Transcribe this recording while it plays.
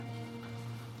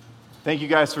Thank you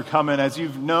guys for coming. As you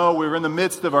know, we're in the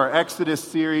midst of our Exodus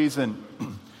series, and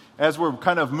as we're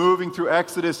kind of moving through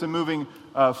Exodus and moving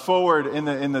forward in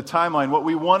the timeline, what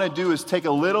we want to do is take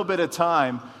a little bit of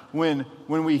time when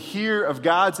we hear of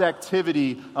God's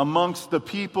activity amongst the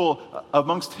people,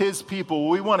 amongst His people.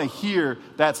 We want to hear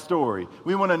that story.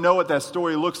 We want to know what that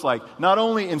story looks like, not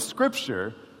only in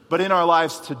Scripture, but in our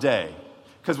lives today.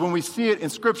 Because when we see it in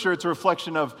Scripture, it's a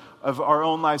reflection of our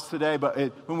own lives today, but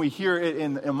when we hear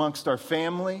it amongst our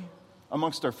family,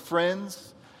 amongst our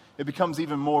friends, it becomes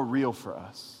even more real for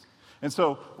us. And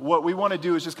so what we want to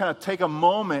do is just kind of take a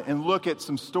moment and look at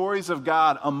some stories of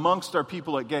God amongst our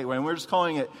people at Gateway. And we're just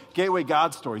calling it Gateway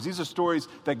God Stories. These are stories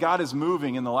that God is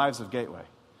moving in the lives of Gateway.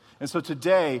 And so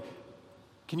today,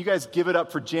 can you guys give it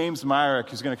up for James Myrick,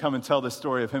 who's going to come and tell this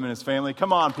story of him and his family?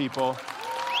 Come on, people.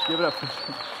 Give it up for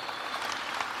James.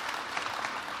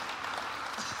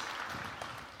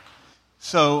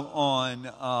 So on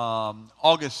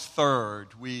August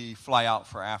 3rd, we fly out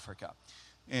for Africa,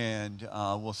 and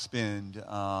we'll spend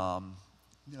not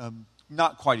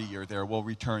quite a year there. We'll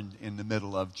return in the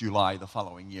middle of July the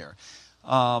following year.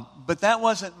 But that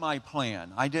wasn't my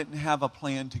plan. I didn't have a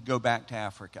plan to go back to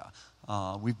Africa.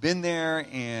 We've been there,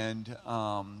 and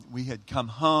we had come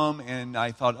home, and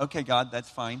I thought, okay, God, that's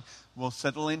fine. We'll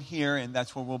settle in here, and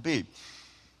that's where we'll be.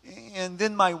 And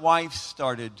then my wife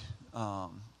started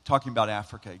talking about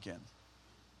Africa again,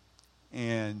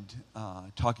 and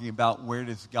talking about where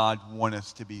does God want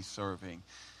us to be serving.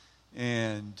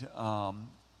 And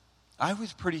I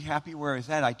was pretty happy where I was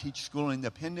at. I teach school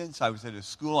independence. I was at a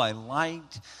school I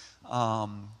liked.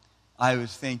 I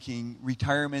was thinking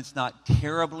retirement's not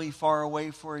terribly far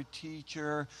away for a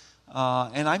teacher,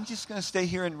 and I'm just going to stay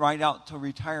here and ride out till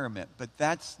retirement. But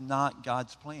that's not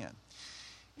God's plan.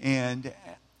 And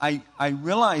I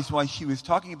realized while she was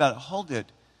talking about it, hold it,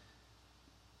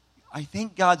 I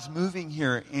think God's moving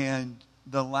here, and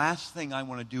the last thing I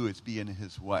want to do is be in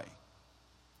His way.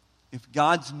 If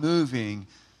God's moving,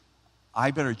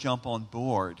 I better jump on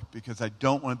board because I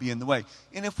don't want to be in the way.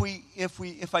 And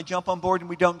if I jump on board and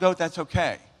we don't go, that's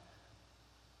okay.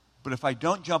 But if I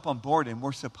don't jump on board and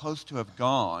we're supposed to have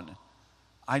gone,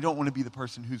 I don't want to be the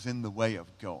person who's in the way of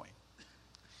going.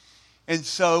 And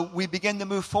so we began to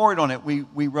move forward on it.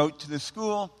 We wrote to the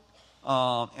school.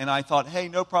 And I thought, hey,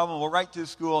 no problem. We'll write to the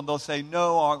school, and they'll say,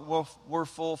 no, we're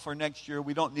full for next year.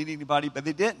 We don't need anybody. But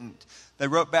they didn't. They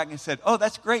wrote back and said, oh,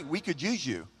 that's great. We could use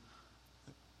you.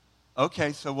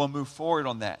 Okay, so we'll move forward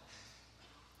on that.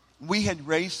 We had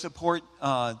raised support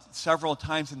several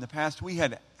times in the past. We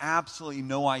had absolutely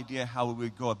no idea how we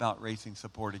would go about raising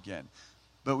support again.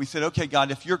 But we said, okay,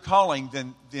 God, if you're calling,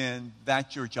 then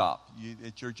that's your job.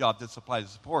 It's your job to supply the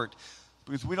support.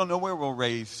 Because we don't know where we'll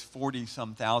raise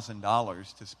 $40-some thousand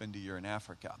to spend a year in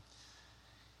Africa.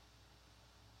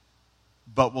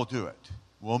 But we'll do it.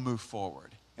 We'll move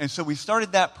forward. And so we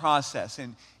started that process,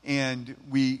 and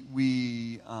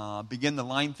we began to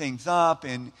line things up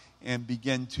and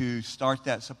begin to start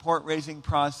that support raising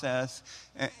process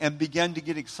and begin to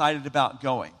get excited about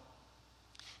going.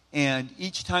 And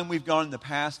each time we've gone in the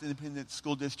past, the Independent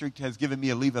School District has given me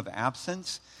a leave of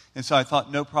absence. And so I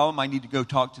thought, no problem, I need to go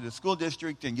talk to the school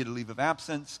district and get a leave of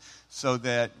absence so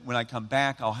that when I come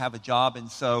back, I'll have a job.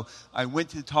 And so I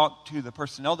went to talk to the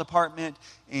personnel department,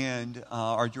 and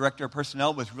our director of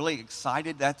personnel was really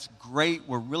excited. That's great.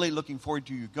 We're really looking forward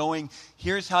to you going.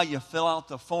 Here's how you fill out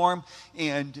the form.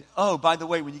 And, oh, by the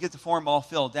way, when you get the form all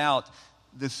filled out,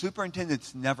 the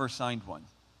superintendent's never signed one.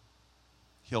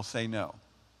 He'll say no.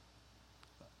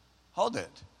 Hold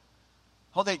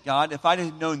it, God. If I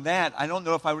had known that, I don't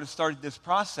know if I would have started this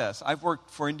process. I've worked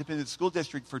for Independent School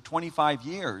District for 25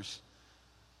 years.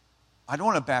 I don't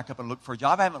want to back up and look for a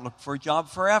job. I haven't looked for a job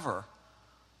forever.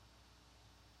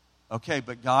 Okay,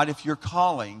 but God, if you're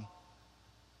calling,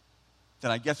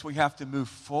 then I guess we have to move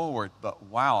forward. But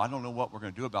wow, I don't know what we're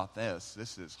going to do about this.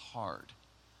 This is hard.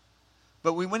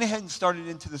 But we went ahead and started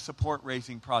into the support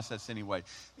raising process anyway.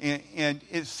 And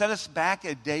it set us back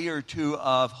a day or two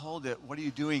of, hold it, what are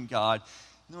you doing, God?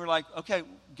 And we're like, okay,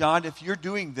 God, if you're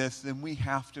doing this, then we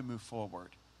have to move forward.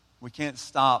 We can't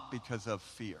stop because of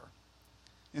fear.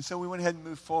 And so we went ahead and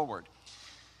moved forward.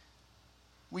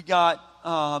 We got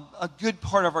a good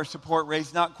part of our support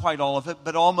raised, not quite all of it,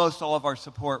 but almost all of our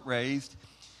support raised.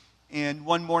 And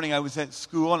one morning I was at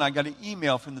school, and I got an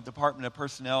email from the Department of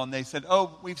Personnel, and they said,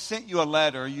 oh, we've sent you a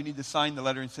letter. You need to sign the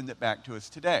letter and send it back to us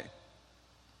today.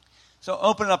 So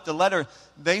opening up the letter,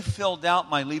 they filled out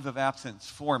my leave of absence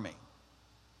for me.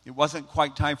 It wasn't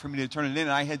quite time for me to turn it in, and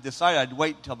I had decided I'd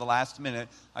wait until the last minute.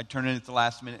 I'd turn it in at the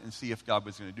last minute and see if God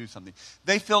was going to do something.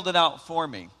 They filled it out for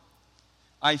me.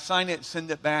 I sign it, send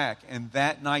it back, and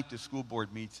that night the school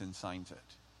board meets and signs it.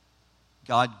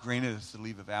 God granted us a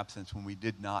leave of absence when we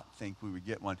did not think we would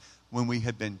get one, when we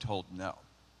had been told no.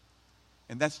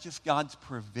 And that's just God's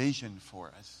provision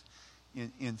for us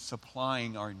in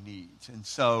supplying our needs. And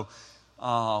so,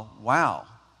 wow,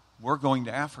 we're going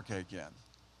to Africa again.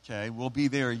 Okay, we'll be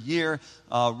there a year.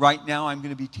 Right now I'm going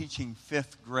to be teaching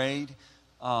 5th grade.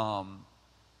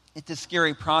 It's a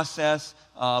scary process.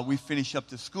 We finish up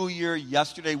the school year.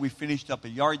 Yesterday we finished up a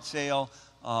yard sale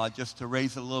just to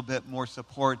raise a little bit more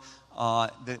support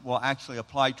that will actually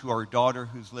apply to our daughter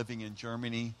who's living in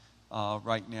Germany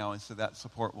right now. And so that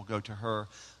support will go to her.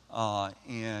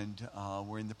 And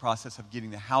we're in the process of getting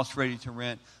the house ready to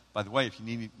rent. By the way, if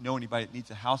you know anybody that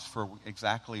needs a house for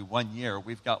exactly 1 year,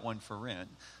 we've got one for rent.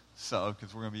 So,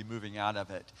 because we're going to be moving out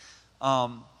of it.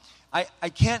 I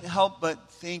can't help but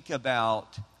think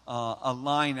about a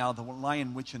line out of The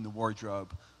Lion, Witch, and the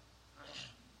Wardrobe.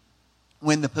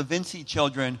 When the Pevensie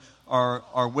children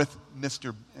are with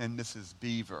Mr. and Mrs.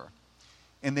 Beaver.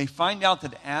 And they find out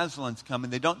that Aslan's coming.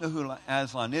 They don't know who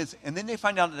Aslan is. And then they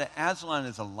find out that Aslan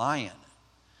is a lion.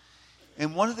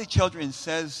 And one of the children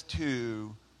says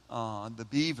to the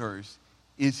beavers,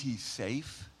 "Is he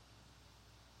safe?"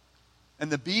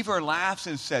 And the beaver laughs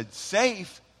and said,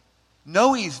 "Safe?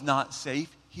 No, he's not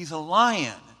safe. He's a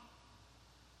lion.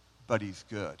 But he's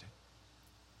good."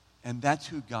 And that's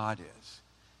who God is.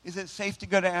 Is it safe to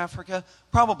go to Africa?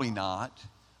 Probably not.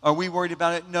 Are we worried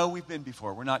about it? No, we've been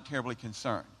before. We're not terribly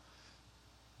concerned.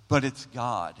 But it's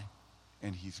God,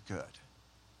 and he's good.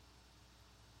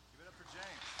 Give it up for James.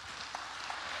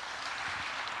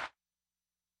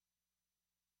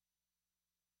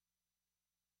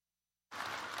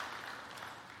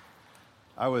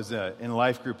 I was in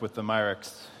life group with the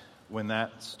Myricks when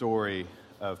that story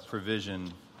of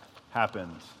provision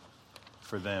happened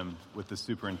for them with the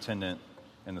superintendent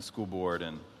and the school board,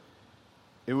 and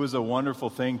it was a wonderful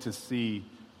thing to see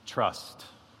trust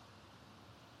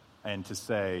and to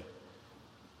say,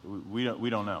 we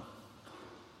don't know.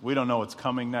 We don't know what's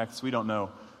coming next. We don't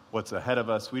know what's ahead of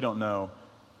us. We don't know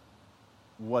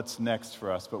what's next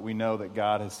for us, but we know that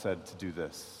God has said to do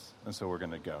this, and so we're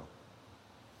going to go.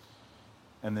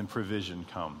 And then provision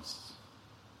comes.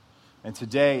 And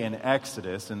today in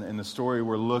Exodus, in the story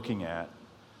we're looking at,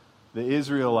 the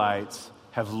Israelites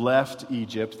have left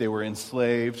Egypt. They were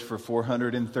enslaved for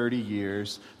 430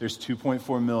 years. There's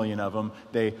 2.4 million of them.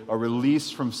 They are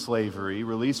released from slavery,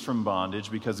 released from bondage,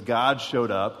 because God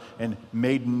showed up and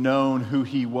made known who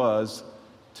he was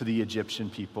to the Egyptian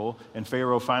people. And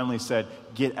Pharaoh finally said,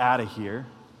 "Get out of here."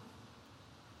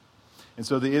 And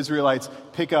so the Israelites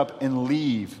pick up and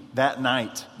leave. That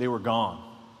night, they were gone.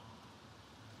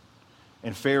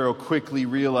 And Pharaoh quickly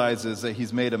realizes that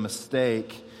he's made a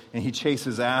mistake, and he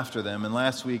chases after them. And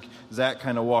last week, Zach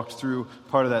kind of walked through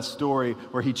part of that story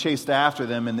where he chased after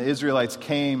them, and the Israelites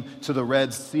came to the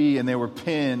Red Sea, and they were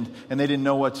pinned, and they didn't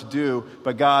know what to do,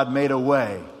 but God made a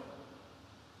way.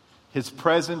 His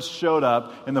presence showed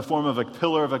up in the form of a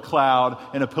pillar of a cloud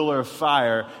and a pillar of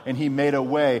fire, and he made a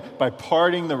way by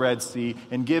parting the Red Sea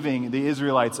and giving the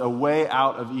Israelites a way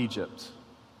out of Egypt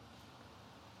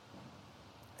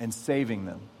and saving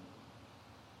them.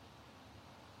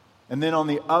 And then on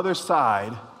the other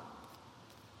side,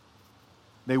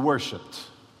 they worshiped.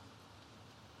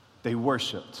 They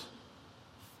worshiped.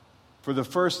 For the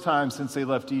first time since they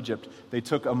left Egypt, they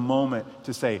took a moment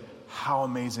to say, how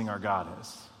amazing our God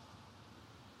is.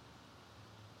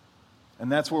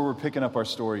 And that's where we're picking up our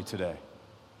story today.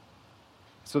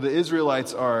 So the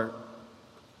Israelites are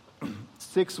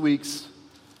 6 weeks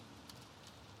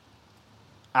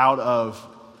out of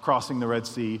crossing the Red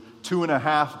Sea,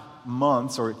 2.5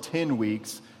 months or 10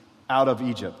 weeks out of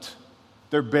Egypt.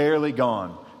 They're barely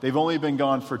gone. They've only been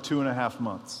gone for 2.5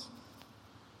 months.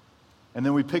 And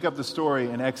then we pick up the story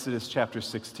in Exodus chapter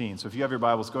 16. So if you have your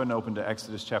Bibles, go ahead and open to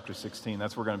Exodus chapter 16.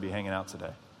 That's where we're going to be hanging out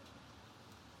today.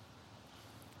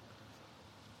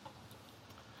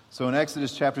 So in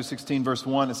Exodus chapter 16, verse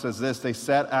 1, it says this: "They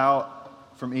set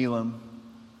out from Elim,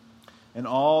 and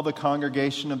all the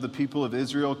congregation of the people of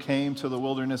Israel came to the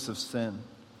wilderness of Sin,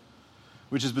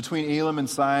 which is between Elim and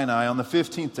Sinai, on the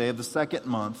 15th day of the 2nd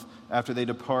month after they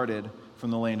departed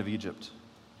from the land of Egypt.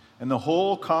 And the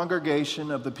whole congregation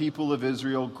of the people of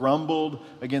Israel grumbled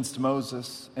against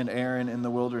Moses and Aaron in the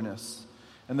wilderness.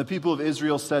 And the people of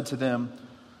Israel said to them,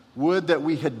 'Would that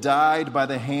we had died by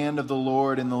the hand of the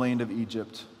Lord in the land of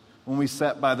Egypt, when we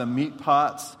sat by the meat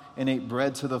pots and ate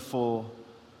bread to the full.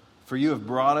 For you have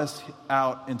brought us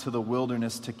out into the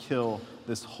wilderness to kill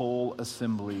this whole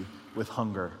assembly with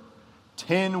hunger.'"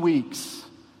 10 weeks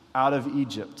out of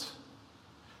Egypt.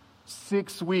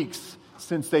 6 weeks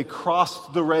since they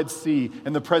crossed the Red Sea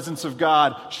and the presence of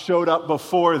God showed up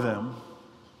before them.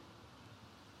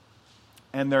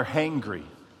 And they're hangry.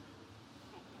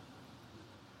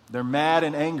 They're mad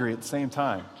and angry at the same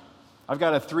time. I've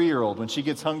got a 3-year-old. When she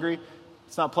gets hungry,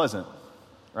 it's not pleasant,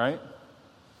 right?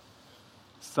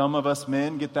 Some of us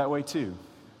men get that way too,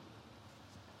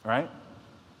 right?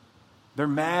 They're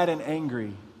mad and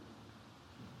angry.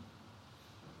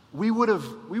 We would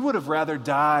have rather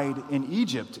died in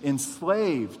Egypt,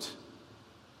 enslaved.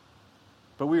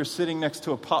 But we were sitting next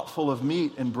to a pot full of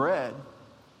meat and bread.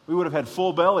 We would have had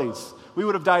full bellies. We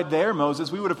would have died there,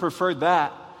 Moses. We would have preferred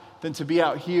that than to be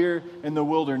out here in the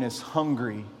wilderness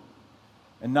hungry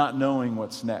and not knowing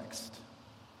what's next.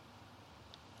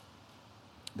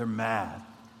 They're mad.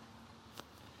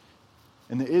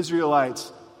 And the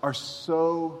Israelites are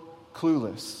so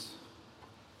clueless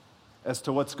as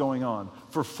to what's going on.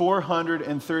 For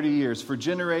 430 years, for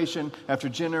generation after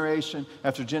generation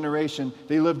after generation,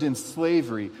 they lived in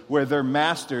slavery where their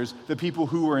masters, the people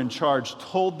who were in charge,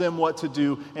 told them what to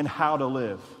do and how to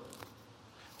live.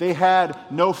 They had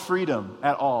no freedom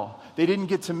at all. They didn't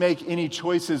get to make any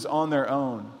choices on their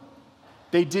own.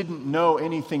 They didn't know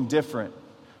anything different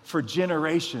for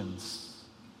generations.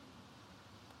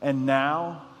 And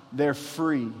now they're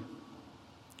free.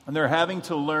 And they're having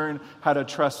to learn how to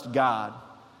trust God,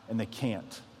 and they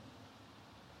can't.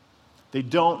 They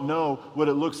don't know what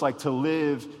it looks like to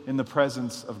live in the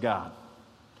presence of God.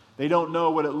 They don't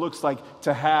know what it looks like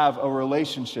to have a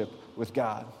relationship with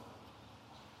God.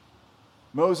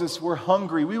 Moses, we're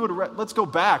hungry. Let's go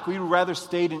back. We would rather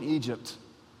stayed in Egypt.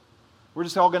 We're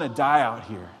just all going to die out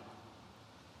here.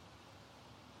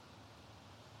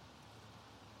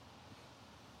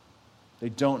 They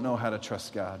don't know how to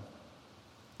trust God.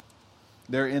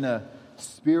 They're in a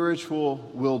spiritual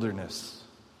wilderness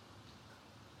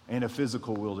and a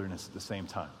physical wilderness at the same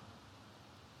time.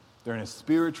 They're in a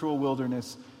spiritual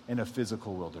wilderness and a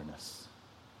physical wilderness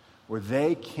where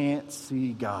they can't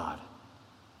see God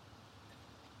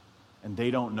and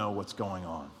they don't know what's going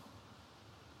on.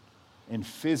 And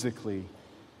physically,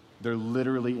 they're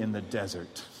literally in the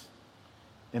desert,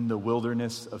 in the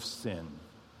wilderness of sin,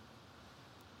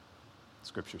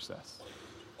 Scripture says.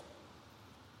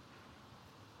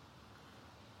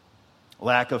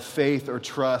 Lack of faith or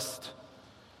trust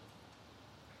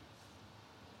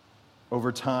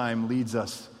over time leads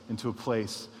us into a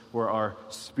place where our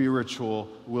spiritual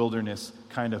wilderness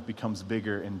kind of becomes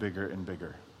bigger and bigger and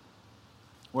bigger.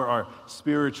 Where our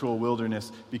spiritual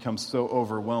wilderness becomes so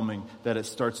overwhelming that it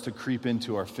starts to creep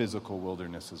into our physical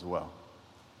wilderness as well.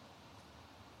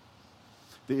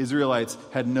 The Israelites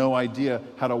had no idea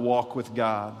how to walk with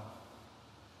God.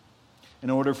 In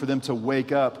order for them to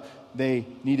wake up, they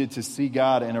needed to see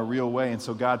God in a real way, and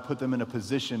so God put them in a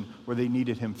position where they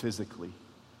needed Him physically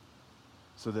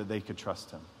so that they could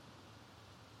trust Him.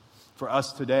 For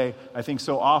us today, I think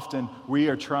so often we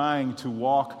are trying to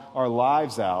walk our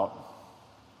lives out,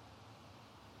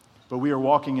 but we are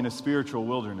walking in a spiritual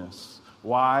wilderness.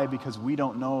 Why? Because we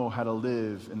don't know how to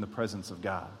live in the presence of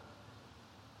God.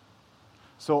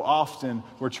 So often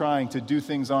we're trying to do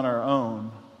things on our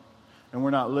own, and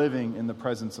we're not living in the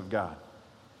presence of God.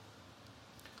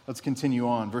 Let's continue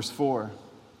on. Verse 4.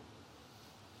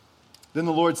 Then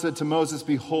the Lord said to Moses,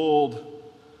 "Behold,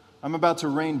 I'm about to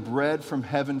rain bread from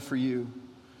heaven for you,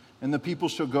 and the people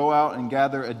shall go out and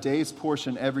gather a day's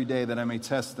portion every day, that I may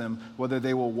test them, whether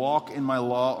they will walk in my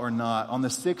law or not. On the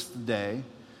 6th day,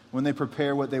 when they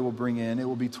prepare what they will bring in, it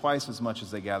will be twice as much as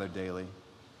they gather daily."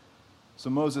 So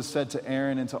Moses said to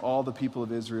Aaron and to all the people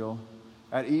of Israel,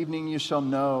 "At evening you shall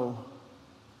know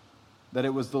that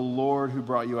it was the Lord who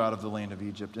brought you out of the land of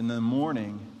Egypt. In the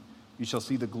morning you shall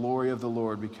see the glory of the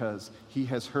Lord, because He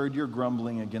has heard your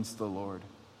grumbling against the Lord.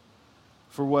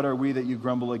 For what are we that you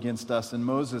grumble against us?" And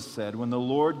Moses said, "When the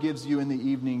Lord gives you in the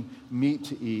evening meat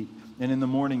to eat, and in the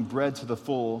morning bread to the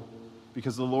full,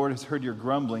 because the Lord has heard your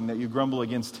grumbling, that you grumble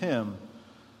against Him,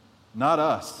 not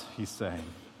us," He's saying.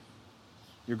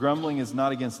 "Your grumbling is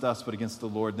not against us, but against the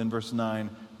Lord." Then verse 9,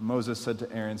 Moses said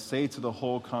to Aaron, "Say to the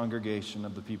whole congregation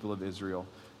of the people of Israel,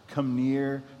 come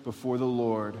near before the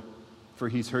Lord, for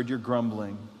He's heard your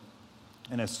grumbling."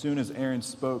 And as soon as Aaron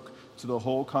spoke to the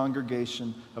whole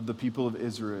congregation of the people of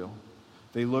Israel,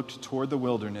 they looked toward the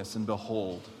wilderness, and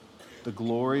behold, the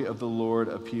glory of the Lord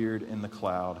appeared in the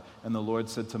cloud. And the Lord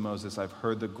said to Moses, "I've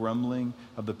heard the grumbling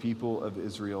of the people of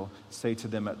Israel. Say to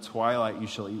them, at twilight you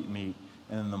shall eat meat,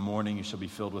 and in the morning you shall be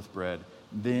filled with bread.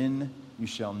 Then you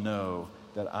shall know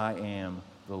that I am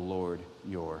the Lord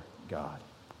your God."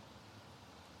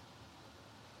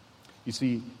 You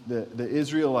see, the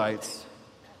Israelites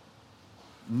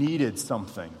needed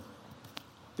something.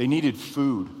 They needed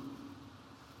food.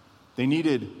 They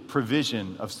needed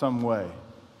provision of some way.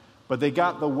 But they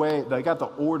got the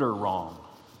order wrong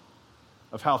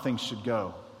of how things should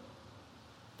go.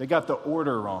 They got the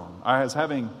order wrong. I was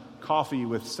having coffee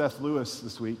with Seth Lewis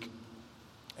this week,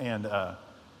 and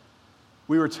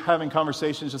we were having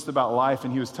conversations just about life,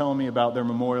 and he was telling me about their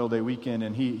Memorial Day weekend,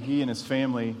 and he and his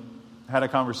family had a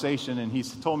conversation, and he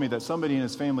told me that somebody in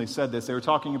his family said this. They were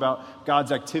talking about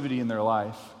God's activity in their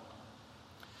life.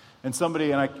 And somebody,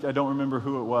 and I don't remember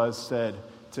who it was, said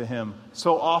to him,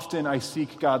 "So often I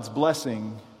seek God's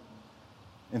blessing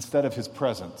instead of his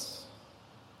presence.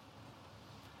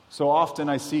 So often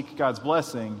I seek God's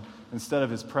blessing instead of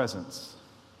his presence."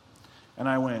 And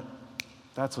I went,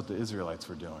 that's what the Israelites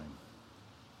were doing.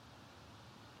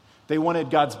 They wanted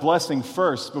God's blessing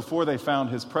first before they found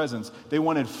his presence. They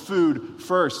wanted food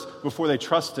first before they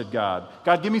trusted God.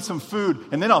 God, give me some food,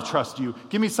 and then I'll trust you.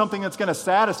 Give me something that's going to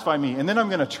satisfy me, and then I'm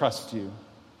going to trust you.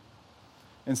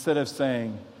 Instead of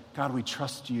saying, God, we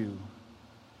trust you,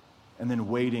 and then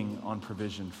waiting on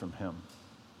provision from him.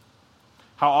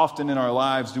 How often in our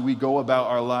lives do we go about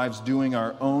our lives doing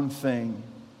our own thing,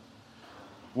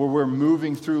 where we're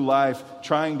moving through life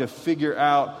trying to figure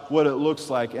out what it looks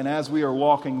like, and as we are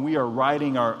walking, we are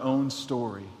writing our own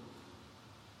story.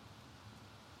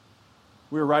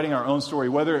 We are writing our own story,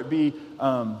 whether it be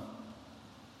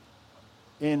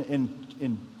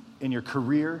in your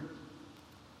career.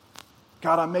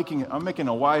 God, I'm making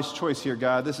a wise choice here,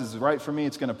 God. This is right for me.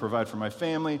 It's going to provide for my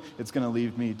family. It's going to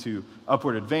lead me to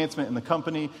upward advancement in the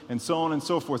company, and so on and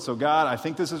so forth. So God, I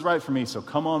think this is right for me, so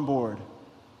come on board.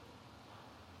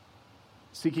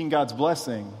 Seeking God's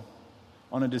blessing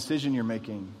on a decision you're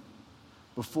making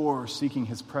before seeking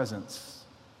his presence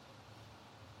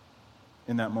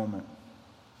in that moment.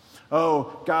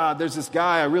 Oh, God, there's this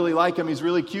guy. I really like him. He's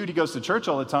really cute. He goes to church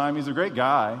all the time. He's a great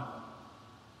guy.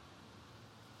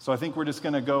 So I think we're just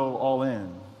going to go all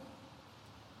in.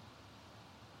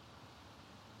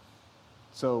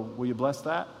 So will you bless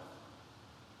that?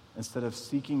 Instead of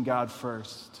seeking God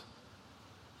first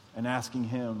and asking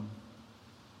him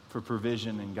for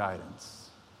provision and guidance.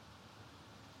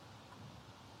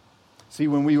 See,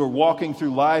 when we are walking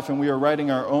through life and we are writing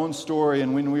our own story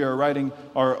and when we are writing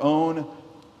our own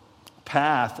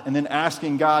path and then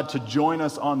asking God to join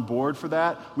us on board for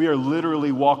that, we are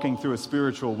literally walking through a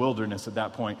spiritual wilderness at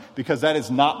that point, because that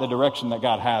is not the direction that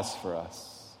God has for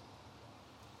us.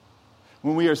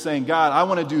 When we are saying, God, I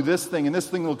want to do this thing, and this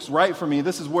thing looks right for me,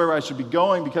 this is where I should be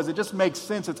going because it just makes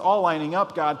sense, it's all lining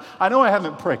up, God. I know I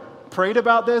haven't prayed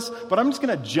about this, but I'm just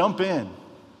going to jump in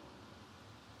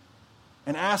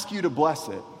and ask you to bless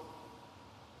it.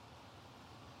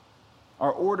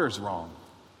 Our order's wrong,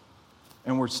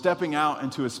 and we're stepping out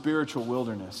into a spiritual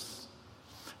wilderness.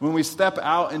 When we step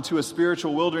out into a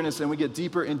spiritual wilderness and we get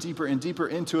deeper and deeper and deeper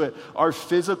into it, our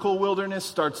physical wilderness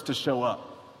starts to show up.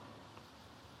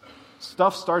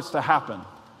 Stuff starts to happen.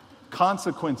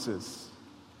 Consequences.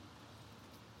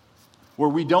 Where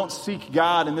we don't seek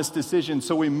God in this decision,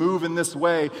 so we move in this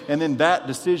way, and then that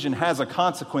decision has a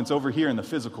consequence over here in the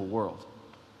physical world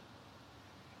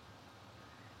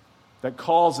that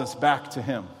calls us back to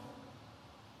him.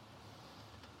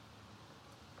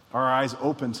 Are our eyes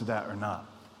open to that or not?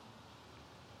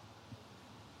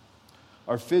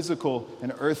 Our physical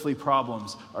and earthly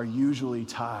problems are usually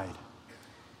tied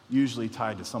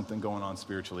to something going on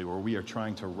spiritually, where we are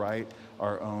trying to write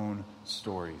our own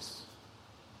stories.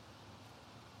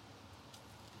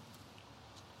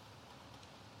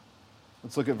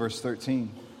 Let's look at verse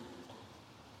 13.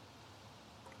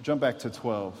 Jump back to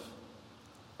 12.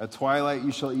 At twilight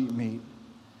you shall eat meat,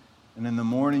 and in the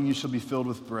morning you shall be filled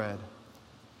with bread.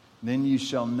 Then you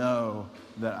shall know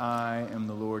that I am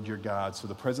the Lord your God. So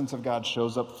the presence of God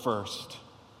shows up first.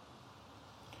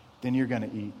 Then you're going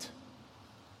to eat.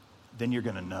 Then you're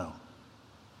going to know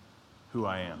who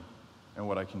I am and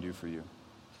what I can do for you.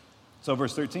 So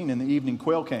verse 13, in the evening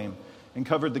quail came and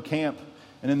covered the camp.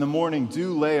 And in the morning,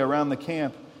 dew lay around the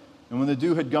camp. And when the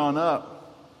dew had gone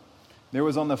up, there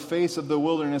was on the face of the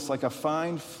wilderness like a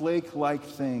fine flake-like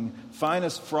thing, fine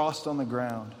as frost on the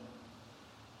ground.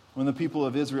 When the people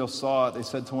of Israel saw it, they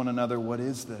said to one another, what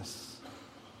is this?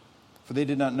 For they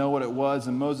did not know what it was.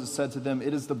 And Moses said to them,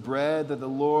 it is the bread that the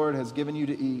Lord has given you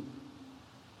to eat.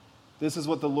 This is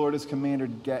what the Lord has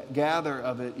commanded. Gather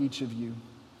of it, each of you,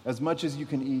 as much as you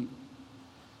can eat.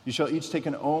 You shall each take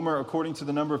an omer according to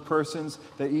the number of persons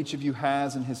that each of you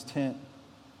has in his tent.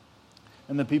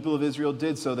 And the people of Israel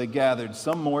did so. They gathered,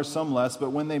 some more, some less.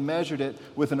 But when they measured it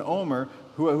with an omer,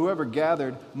 whoever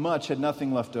gathered much had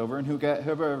nothing left over, and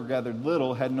whoever gathered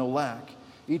little had no lack.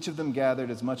 Each of them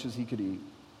gathered as much as he could eat.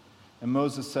 And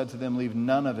Moses said to them, "Leave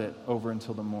none of it over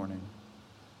until the morning."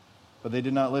 But they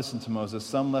did not listen to Moses.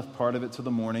 Some left part of it till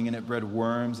the morning, and it bred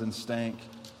worms and stank.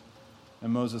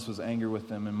 And Moses was angry with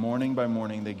them. And morning by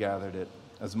morning they gathered it,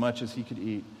 as much as he could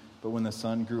eat. But when the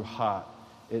sun grew hot,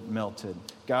 it melted.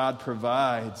 God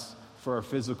provides for our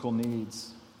physical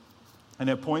needs.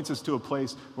 And it points us to a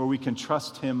place where we can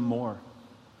trust him more.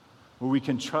 Where we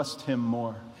can trust him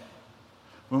more.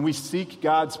 When we seek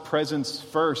God's presence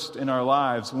first in our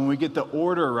lives, when we get the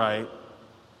order right,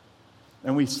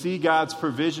 and we see God's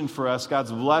provision for us,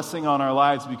 God's blessing on our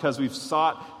lives because we've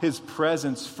sought his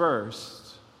presence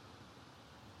first,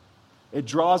 it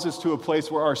draws us to a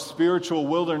place where our spiritual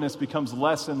wilderness becomes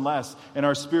less and less, and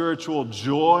our spiritual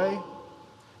joy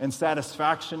and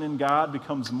satisfaction in God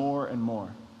becomes more and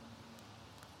more.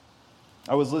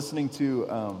 I was listening to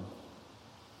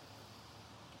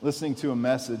a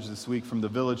message this week from the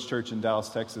Village Church in Dallas,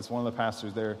 Texas. One of the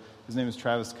pastors there, his name is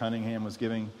Travis Cunningham, was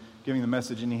giving the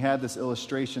message, and he had this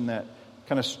illustration that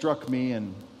kind of struck me,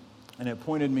 and it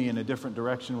pointed me in a different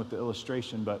direction with the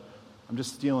illustration, but I'm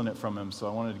just stealing it from him, so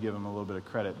I wanted to give him a little bit of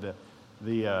credit.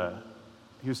 He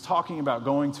was talking about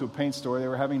going to a paint store. They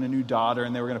were having a new daughter,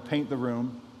 and they were going to paint the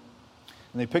room.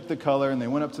 And they picked the color, and they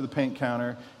went up to the paint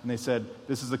counter, and they said,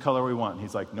 "This is the color we want." And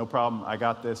he's like, "No problem, I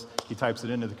got this." He types it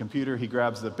into the computer. He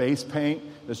grabs the base paint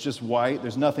that's just white.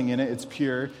 There's nothing in it. It's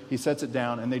pure. He sets it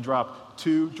down, and they drop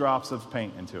 2 drops of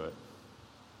paint into it.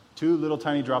 2 little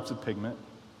tiny drops of pigment.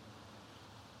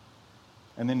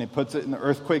 And then it puts it in the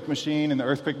earthquake machine, and the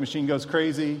earthquake machine goes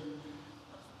crazy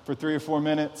for 3 or 4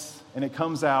 minutes, and it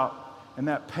comes out, and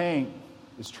that paint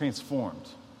is transformed.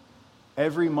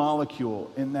 Every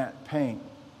molecule in that paint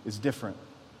is different.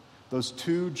 Those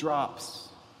 2 drops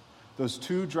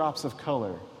of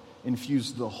color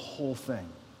infuse the whole thing.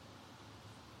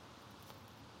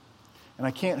 And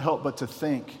I can't help but to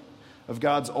think of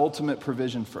God's ultimate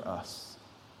provision for us.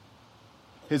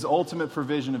 His ultimate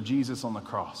provision of Jesus on the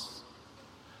cross,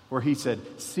 where he said,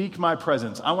 "Seek my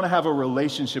presence. I want to have a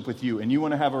relationship with you, and you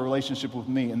want to have a relationship with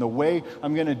me. And the way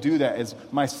I'm going to do that is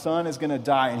my son is going to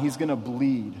die, and he's going to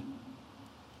bleed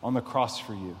on the cross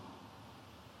for you.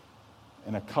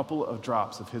 And a couple of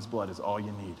drops of his blood is all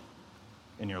you need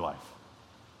in your life.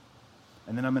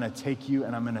 And then I'm going to take you,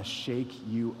 and I'm going to shake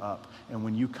you up. And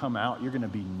when you come out, you're going to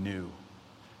be new.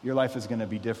 Your life is going to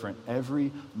be different.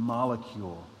 Every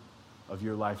molecule of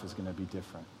your life is going to be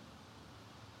different.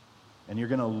 And you're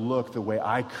going to look the way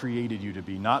I created you to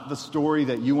be. Not the story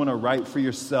that you want to write for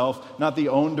yourself, not the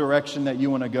own direction that you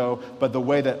want to go, but the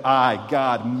way that I,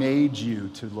 God, made you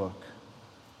to look.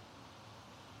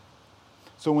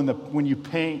 So when you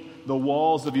paint the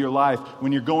walls of your life,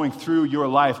 when you're going through your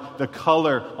life, the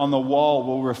color on the wall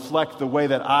will reflect the way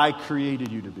that I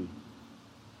created you to be.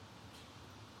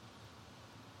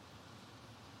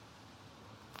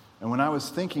 And when I was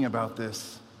thinking about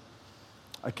this,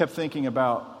 I kept thinking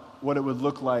about what it would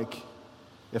look like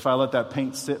if I let that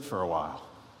paint sit for a while.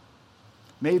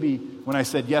 Maybe when I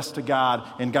said yes to God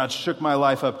and God shook my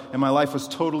life up and my life was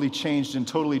totally changed and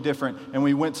totally different, and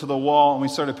we went to the wall and we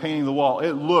started painting the wall,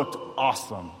 it looked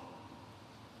awesome.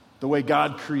 The way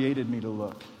God created me to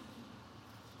look.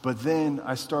 But then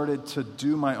I started to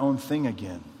do my own thing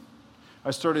again. I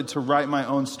started to write my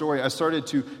own story. I started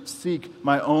to seek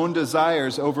my own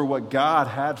desires over what God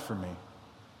had for me.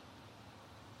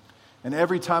 And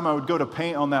every time I would go to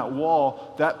paint on that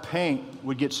wall, that paint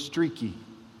would get streaky.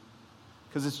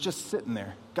 Because it's just sitting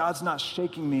there. God's not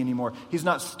shaking me anymore. He's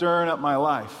not stirring up my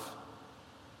life.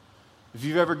 If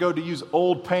you've ever go to use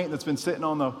old paint that's been sitting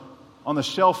on the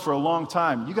shelf for a long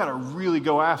time, you got to really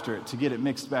go after it to get it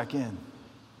mixed back in.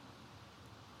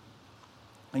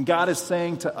 And God is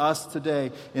saying to us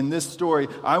today in this story,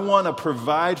 I want to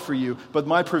provide for you, but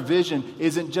my provision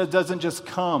doesn't just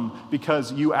come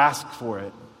because you ask for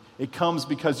it. It comes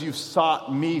because you've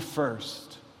sought me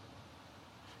first.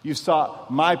 You've sought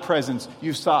my presence.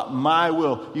 You've sought my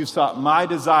will. You've sought my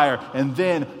desire. And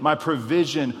then my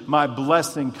provision, my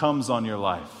blessing comes on your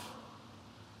life.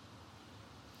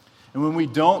 And when we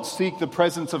don't seek the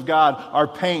presence of God, our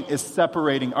paint is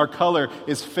separating. Our color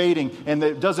is fading. And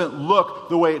it doesn't look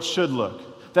the way it should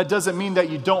look. That doesn't mean that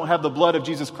you don't have the blood of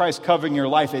Jesus Christ covering your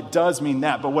life. It does mean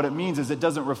that. But what it means is it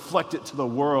doesn't reflect it to the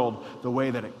world the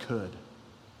way that it could.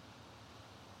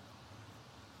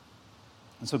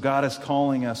 And so God is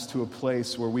calling us to a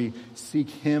place where we seek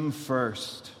Him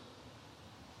first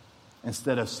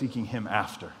instead of seeking Him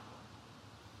after.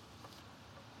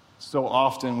 So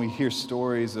often we hear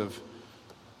stories of,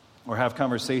 or have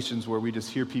conversations where we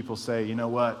just hear people say, you know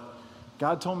what,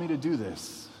 God told me to do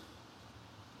this.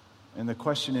 And the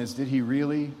question is, did He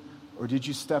really? Or did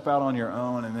you step out on your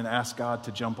own and then ask God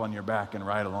to jump on your back and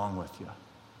ride along with you?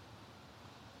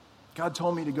 God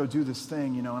told me to go do this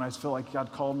thing, and I feel like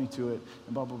God called me to it,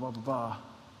 and blah, blah, blah, blah, blah.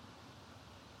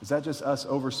 Is that just us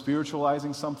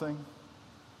over-spiritualizing something?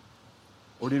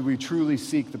 Or did we truly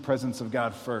seek the presence of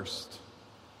God first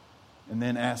and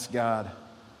then ask God,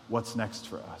 what's next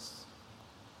for us?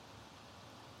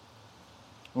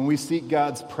 When we seek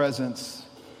God's presence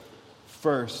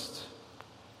first,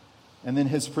 and then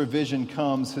His provision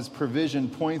comes, His provision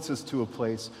points us to a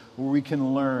place where we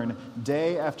can learn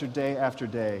day after day after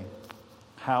day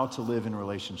how to live in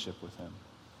relationship with Him.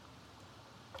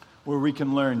 Where we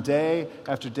can learn day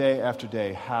after day after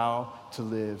day how to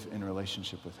live in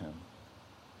relationship with Him.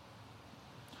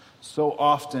 So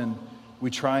often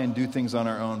we try and do things on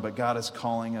our own, but God is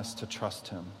calling us to trust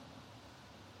Him.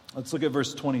 Let's look at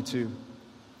verse 22.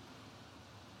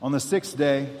 On the 6th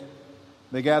day,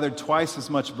 they gathered twice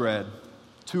as much bread,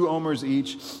 2 omers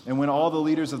each, and when all the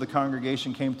leaders of the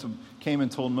congregation came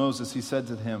and told Moses, he said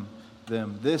to them,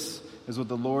 "This is what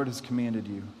the Lord has commanded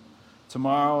you.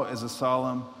 Tomorrow is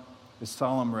solemn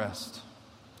rest,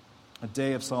 a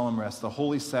day of solemn rest, the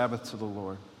holy Sabbath to the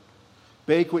Lord.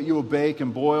 Bake what you will bake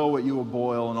and boil what you will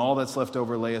boil, and all that's left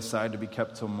over lay aside to be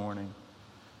kept till morning."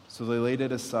 So they laid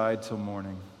it aside till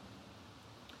morning,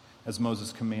 as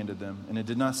Moses commanded them. And it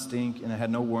did not stink, and it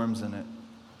had no worms in it.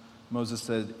 Moses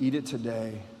said, "Eat it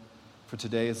today, for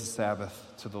today is the Sabbath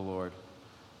to the Lord.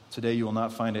 Today you will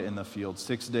not find it in the field.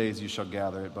 6 days you shall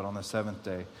gather it, but on the 7th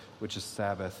day, which is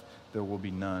Sabbath, there will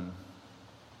be none."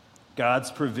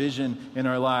 God's provision in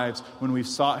our lives, when we've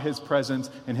sought His presence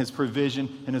and His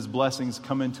provision and His blessings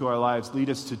come into our lives, lead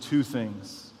us to 2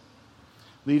 things.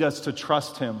 Lead us to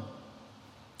trust Him.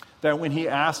 That when He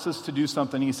asks us to do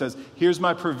something, He says, "Here's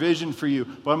my provision for you,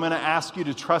 but I'm going to ask you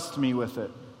to trust me with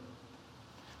it."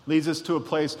 Leads us to a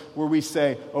place where we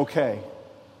say, okay.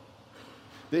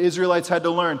 The Israelites had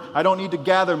to learn, I don't need to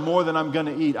gather more than I'm going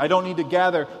to eat. I don't need to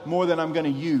gather more than I'm going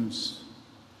to use.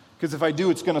 Because if I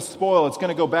do, it's going to spoil, it's going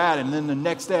to go bad, and then the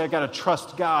next day I got to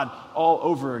trust God all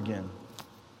over again.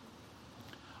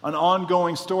 An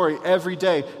ongoing story every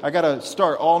day. I got to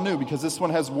start all new because this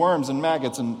one has worms and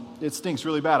maggots and it stinks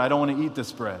really bad. I don't want to eat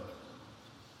this bread.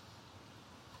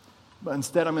 But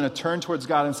instead I'm going to turn towards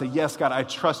God and say, "Yes, God, I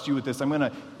trust you with this. I'm going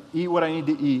to eat what I need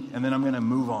to eat, and then I'm going to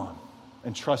move on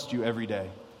and trust you every day."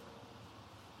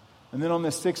 And then on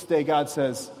the 6th day, God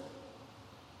says,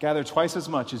 "Gather twice as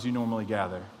much as you normally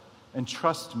gather. And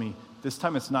trust me, this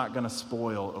time it's not going to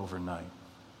spoil overnight.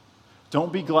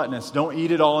 Don't be gluttonous. Don't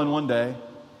eat it all in one day.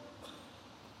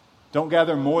 Don't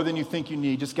gather more than you think you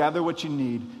need. Just gather what you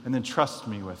need and then trust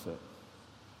me with it.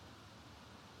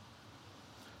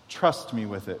 Trust me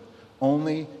with it.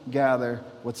 Only gather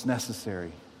what's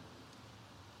necessary."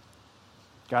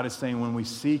 God is saying when we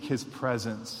seek His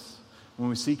presence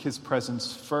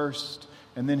first,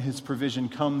 and then His provision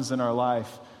comes in our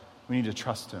life, we need to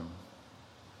trust Him.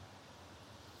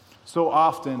 So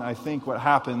often, I think what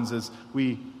happens is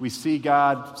we see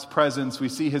God's presence, we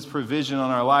see His provision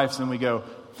on our lives, and we go,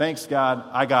 "Thanks, God,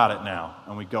 I got it now,"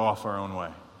 and we go off our own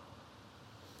way.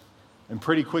 And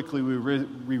pretty quickly,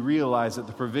 we realize that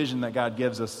the provision that God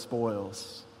gives us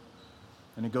spoils,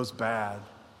 and it goes bad.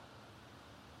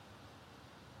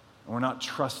 And we're not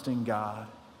trusting God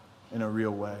in a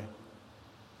real way.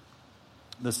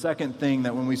 The second thing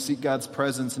that when we seek God's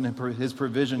presence and His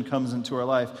provision comes into our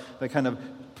life, that kind of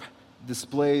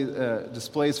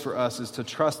displays for us is to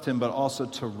trust Him, but also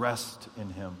to rest in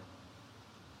Him.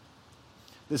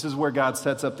 This is where God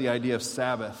sets up the idea of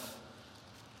Sabbath.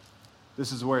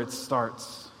 This is where it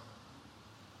starts.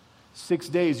 6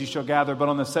 days you shall gather, but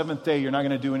on the 7th day you're not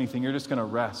going to do anything. You're just going to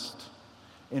rest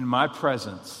in my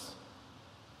presence.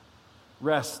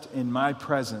 Rest in my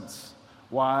presence.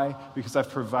 Why? Because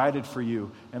I've provided for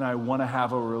you and I want to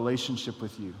have a relationship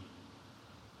with you.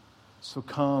 So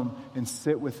come and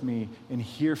sit with me and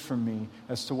hear from me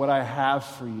as to what I have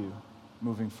for you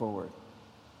moving forward.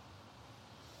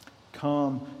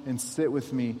 Come and sit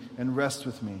with me and rest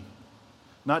with me.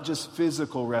 Not just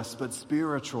physical rest, but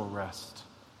spiritual rest.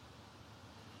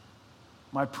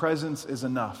 My presence is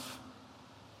enough.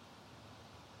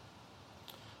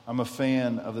 I'm a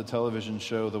fan of the television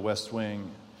show The West Wing.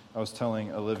 I was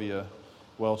telling Olivia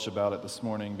Welch about it this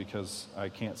morning because I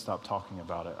can't stop talking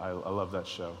about it. I love that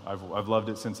show. I've loved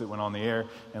it since it went on the air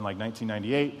in like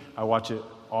 1998. I watch it,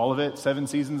 all of it, 7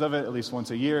 seasons of it, at least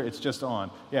once a year. It's just on.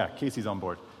 Yeah, Casey's on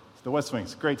board. The West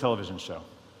Wing's a great television show.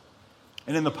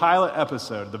 And in the pilot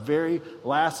episode, the very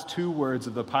last 2 words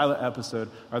of the pilot episode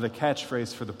are the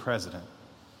catchphrase for the president.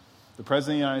 The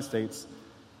president of the United States,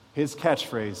 his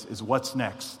catchphrase is, "What's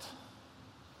next?"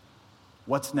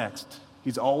 What's next?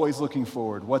 He's always looking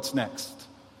forward. What's next?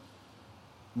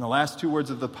 And the last two words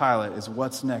of the pilot is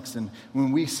what's next. And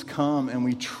when we come and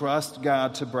we trust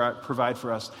God to provide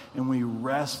for us and we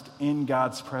rest in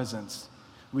God's presence,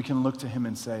 we can look to him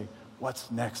and say,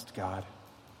 what's next, God?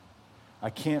 I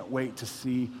can't wait to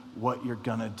see what you're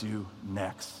going to do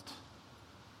next.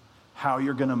 How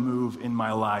you're going to move in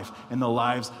my life, in the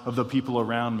lives of the people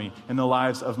around me, in the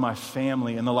lives of my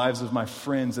family, in the lives of my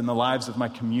friends, in the lives of my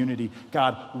community.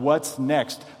 God, what's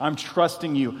next? I'm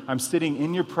trusting you. I'm sitting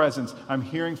in your presence. I'm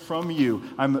hearing from you.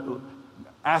 I'm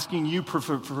asking you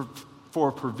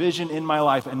for provision in my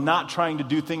life and not trying to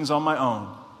do things on my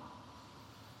own.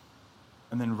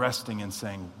 And then resting and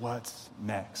saying, what's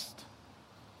next?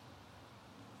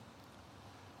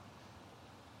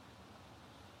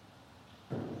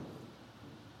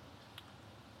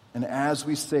 And as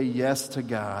we say yes to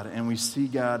God and we see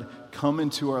God come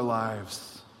into our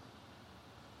lives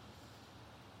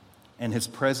and his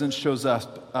presence shows us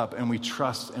up and we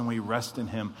trust and we rest in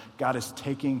him, God is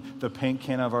taking the paint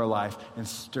can of our life and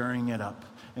stirring it up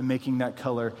and making that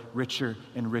color richer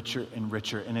and richer and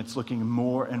richer. And it's looking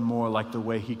more and more like the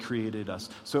way he created us.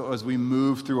 So as we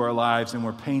move through our lives and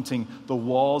we're painting the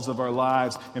walls of our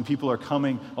lives and people are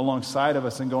coming alongside of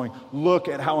us and going, look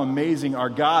at how amazing our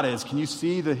God is. Can you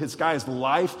see that this guy's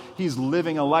life? He's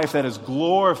living a life that is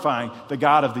glorifying the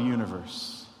God of the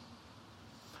universe.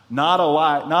 Not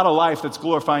a life that's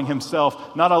glorifying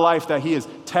himself, not a life that he is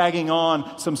tagging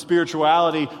on some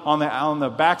spirituality on the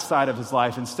backside of his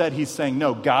life. Instead, he's saying,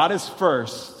 no, God is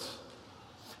first,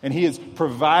 and he is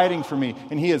providing for me,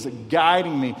 and he is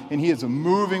guiding me, and he is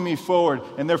moving me forward,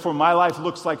 and therefore my life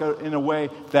looks like in a way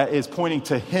that is pointing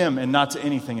to him and not to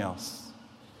anything else.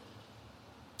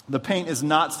 The paint is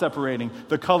not separating.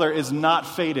 The color is not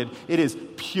faded. It is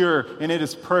pure, and it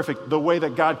is perfect, the way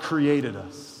that God created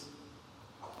us.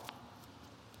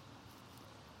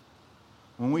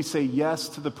 When we say yes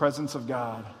to the presence of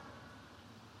God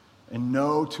and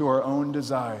no to our own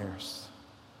desires,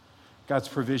 God's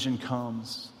provision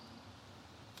comes.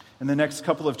 In the next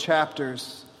couple of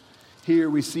chapters, here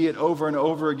we see it over and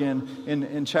over again.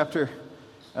 In chapter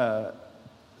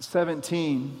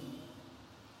 17,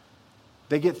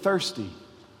 they get thirsty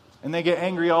and they get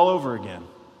angry all over again.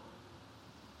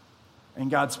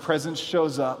 And God's presence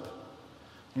shows up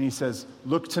and he says,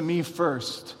 look to me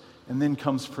first, and then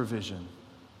comes provision.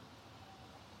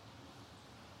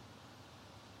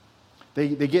 They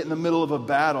get in the middle of a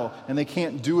battle and they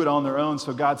can't do it on their own.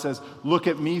 So God says, look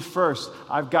at me first.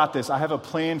 I've got this. I have a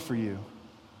plan for you.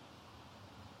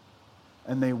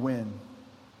 And they win.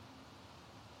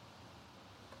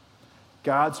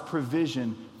 God's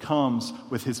provision comes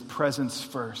with his presence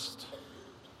first.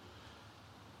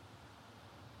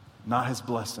 Not his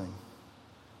blessing.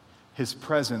 His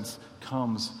presence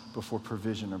comes before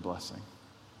provision or blessing.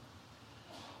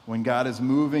 When God is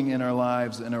moving in our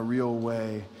lives in a real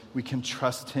way, we can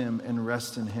trust him and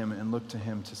rest in him and look to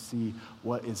him to see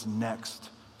what is next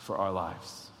for our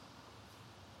lives.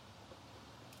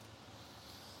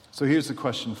 So here's the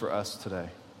question for us today.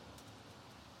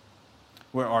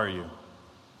 Where are you?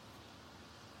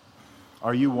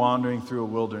 Are you wandering through a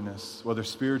wilderness, whether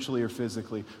spiritually or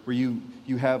physically, where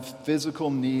you have physical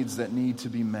needs that need to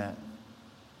be met,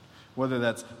 whether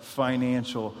that's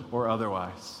financial or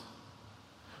otherwise?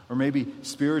 Or maybe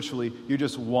spiritually, you're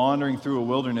just wandering through a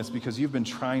wilderness because you've been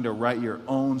trying to write your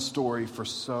own story for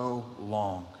so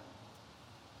long.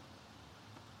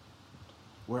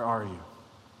 Where are you?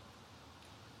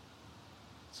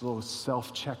 It's a little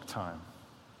self-check time.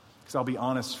 Because I'll be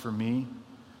honest, for me,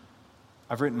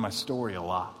 I've written my story a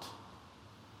lot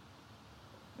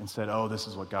and said, oh, this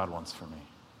is what God wants for me.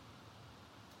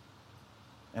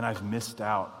 And I've missed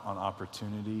out on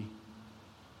opportunity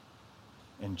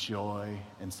and joy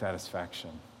and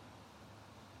satisfaction.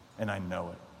 And I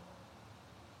know it.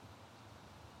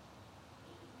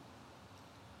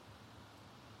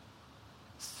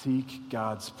 Seek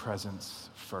God's presence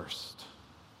first.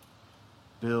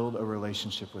 Build a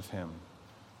relationship with him.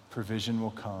 Provision will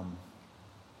come.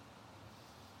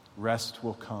 Rest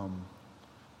will come.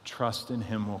 Trust in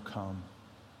him will come.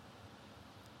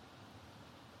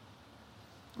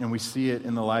 And we see it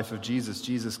in the life of Jesus.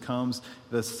 Jesus comes,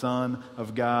 the Son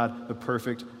of God, the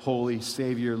perfect, holy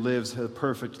Savior, lives a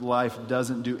perfect life,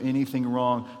 doesn't do anything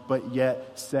wrong, but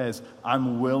yet says,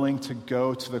 I'm willing to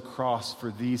go to the cross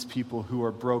for these people who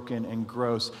are broken and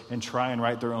gross and try and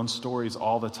write their own stories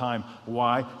all the time.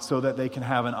 Why? So that they can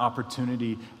have an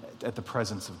opportunity at the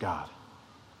presence of God.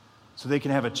 So they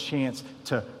can have a chance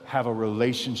to have a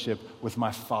relationship with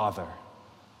my Father.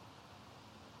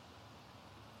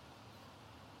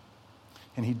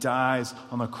 and he dies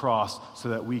on the cross so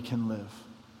that we can live.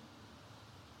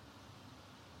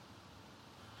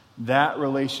 That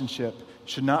relationship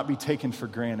should not be taken for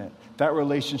granted. That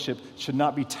relationship should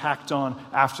not be tacked on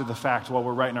after the fact while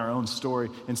we're writing our own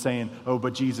story and saying, oh,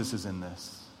 but Jesus is in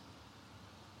this.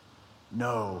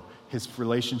 No, his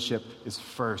relationship is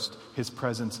first. His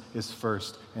presence is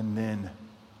first. And then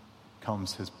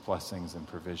comes his blessings and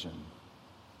provision.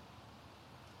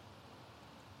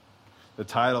 The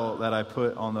title that I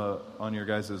put on your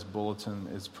guys' bulletin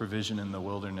is Provision in the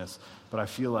Wilderness. But I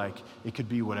feel like it could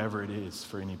be whatever it is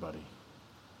for anybody.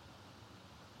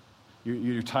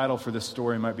 Your title for this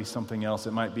story might be something else.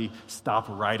 It might be Stop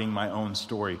Writing My Own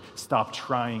Story. Stop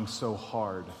Trying So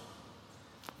Hard.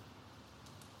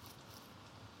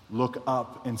 Look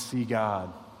up and see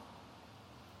God.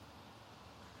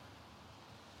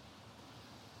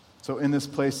 So in this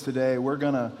place today, we're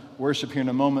going to worship here in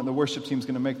a moment. The worship team's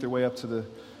going to make their way up to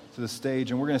the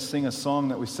stage, and we're going to sing a song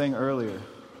that we sang earlier.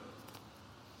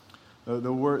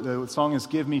 The song is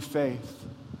Give Me Faith.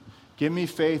 Give me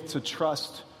faith to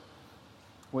trust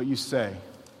what you say.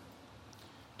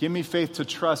 Give me faith to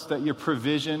trust that your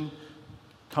provision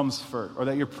comes first, or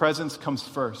that your presence comes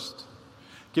first.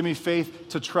 Give me faith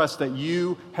to trust that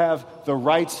you have the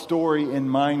right story in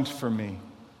mind for me.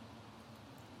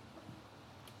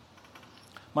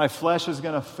 My flesh is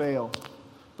going to fail,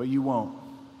 but you won't.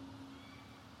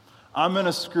 I'm going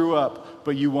to screw up,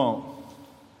 but you won't.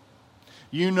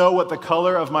 You know what the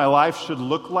color of my life should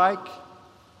look like.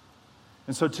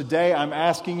 And so today I'm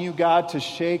asking you, God, to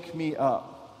shake me up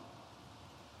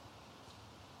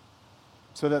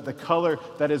so that the color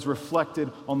that is reflected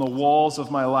on the walls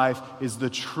of my life is the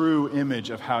true image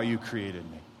of how you created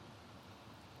me.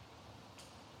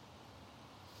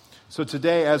 So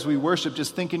today, as we worship,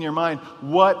 just think in your mind,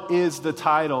 what is the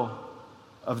title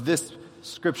of this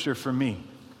scripture for me?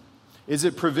 Is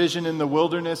it Provision in the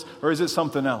Wilderness, or is it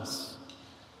something else?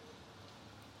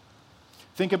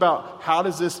 Think about, how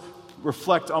does this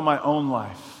reflect on my own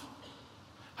life?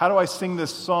 How do I sing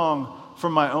this song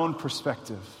from my own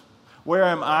perspective? Where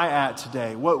am I at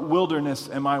today? What wilderness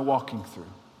am I walking through?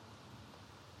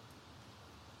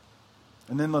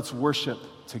 And then let's worship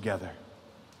together.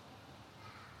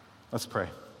 Let's pray.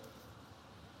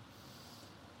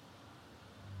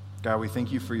 God, we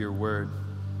thank you for your word.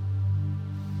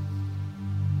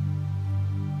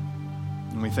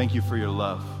 And we thank you for your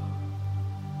love.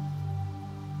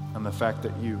 And the fact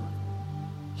that you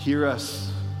hear us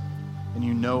and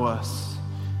you know us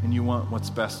and you want what's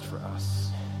best for us.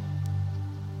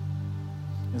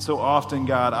 And so often,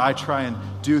 God, I try and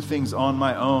do things on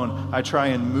my own. I try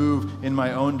and move in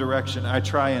my own direction. I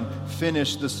try and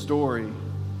finish the story.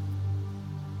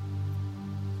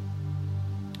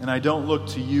 And I don't look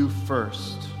to you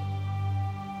first.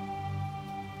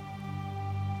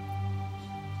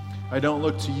 I don't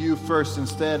look to you first.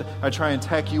 Instead, I try and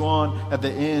tack you on at the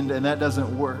end, and that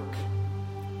doesn't work.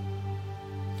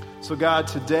 So God,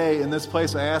 today in this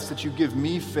place, I ask that you give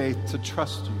me faith to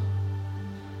trust you.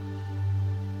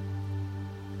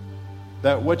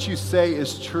 That what you say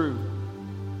is true.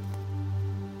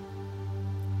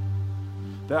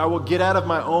 That I will get out of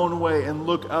my own way and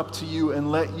look up to you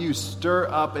and let you stir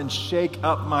up and shake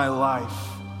up my life.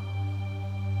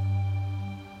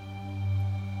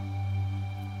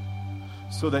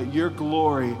 So that your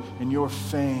glory and your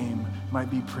fame might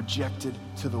be projected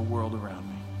to the world around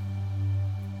me.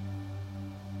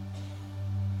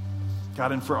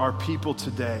 God, and for our people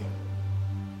today,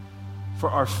 for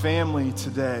our family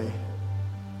today,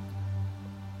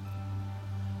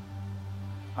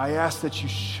 I ask that you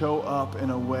show up in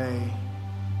a way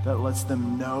that lets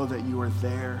them know that you are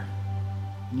there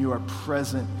and you are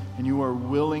present and you are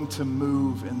willing to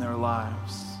move in their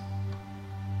lives.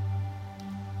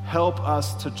 Help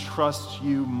us to trust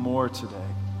you more today.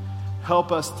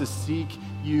 Help us to seek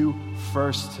you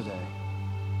first today.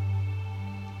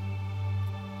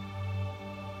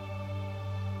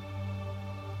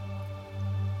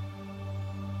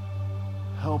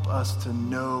 Help us to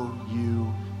know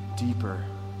you deeper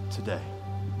today.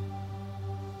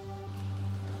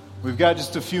 We've got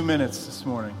just a few minutes this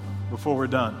morning before we're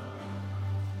done.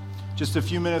 Just a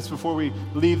few minutes before we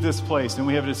leave this place and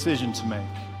we have a decision to make.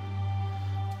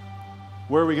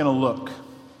 Where are we going to look?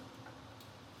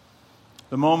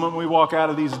 The moment we walk out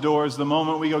of these doors, the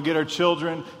moment we go get our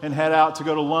children and head out to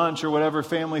go to lunch or whatever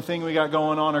family thing we got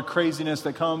going on or craziness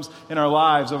that comes in our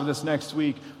lives over this next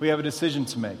week, we have a decision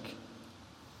to make.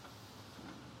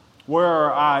 Where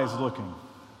are our eyes looking?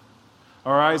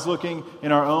 Are our eyes looking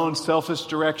in our own selfish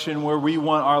direction where we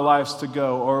want our lives to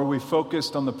go? Or are we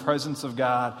focused on the presence of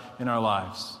God in our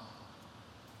lives?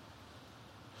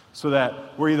 so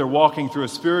that we're either walking through a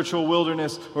spiritual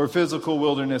wilderness or a physical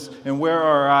wilderness, and where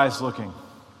are our eyes looking?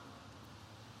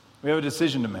 We have a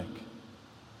decision to make.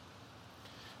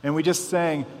 And we just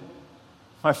sang,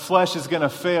 my flesh is going to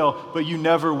fail, but you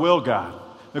never will, God.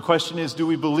 The question is, do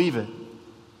we believe it?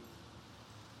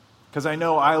 Because I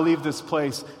know I leave this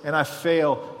place and I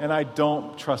fail and I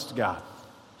don't trust God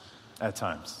at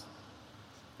times.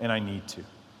 And I need to.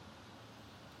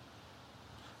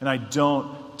 And I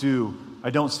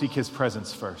don't seek his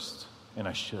presence first. And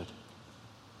I should.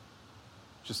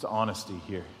 Just honesty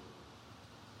here.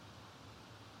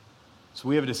 So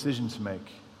we have a decision to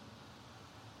make.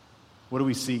 What do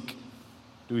we seek?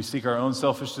 Do we seek our own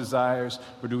selfish desires,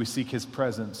 or do we seek his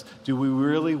presence? Do we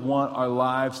really want our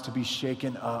lives to be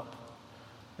shaken up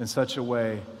in such a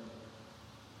way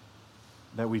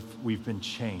that we've been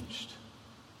changed?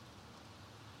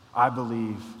 I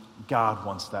believe God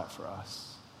wants that for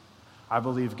us. I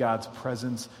believe God's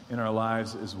presence in our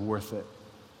lives is worth it.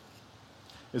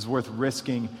 Is worth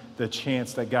risking the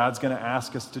chance that God's going to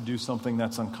ask us to do something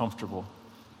that's uncomfortable.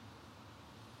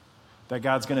 That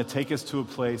God's going to take us to a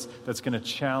place that's going to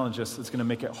challenge us, that's going to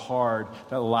make it hard,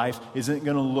 that life isn't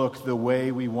going to look the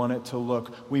way we want it to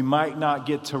look. We might not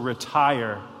get to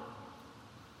retire.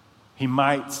 He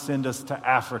might send us to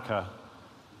Africa,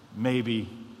 maybe,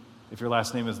 if your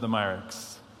last name is the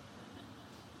Myricks.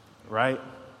 Right?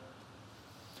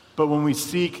 But when we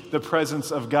seek the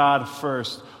presence of God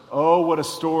first, oh, what a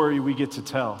story we get to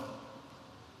tell.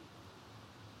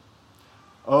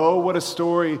 Oh, what a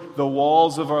story the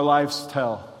walls of our lives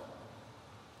tell.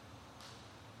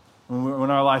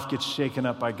 When our life gets shaken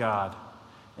up by God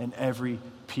and every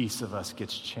piece of us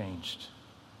gets changed.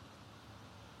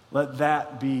 Let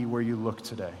that be where you look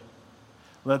today.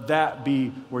 Let that be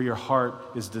where your heart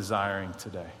is desiring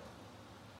today.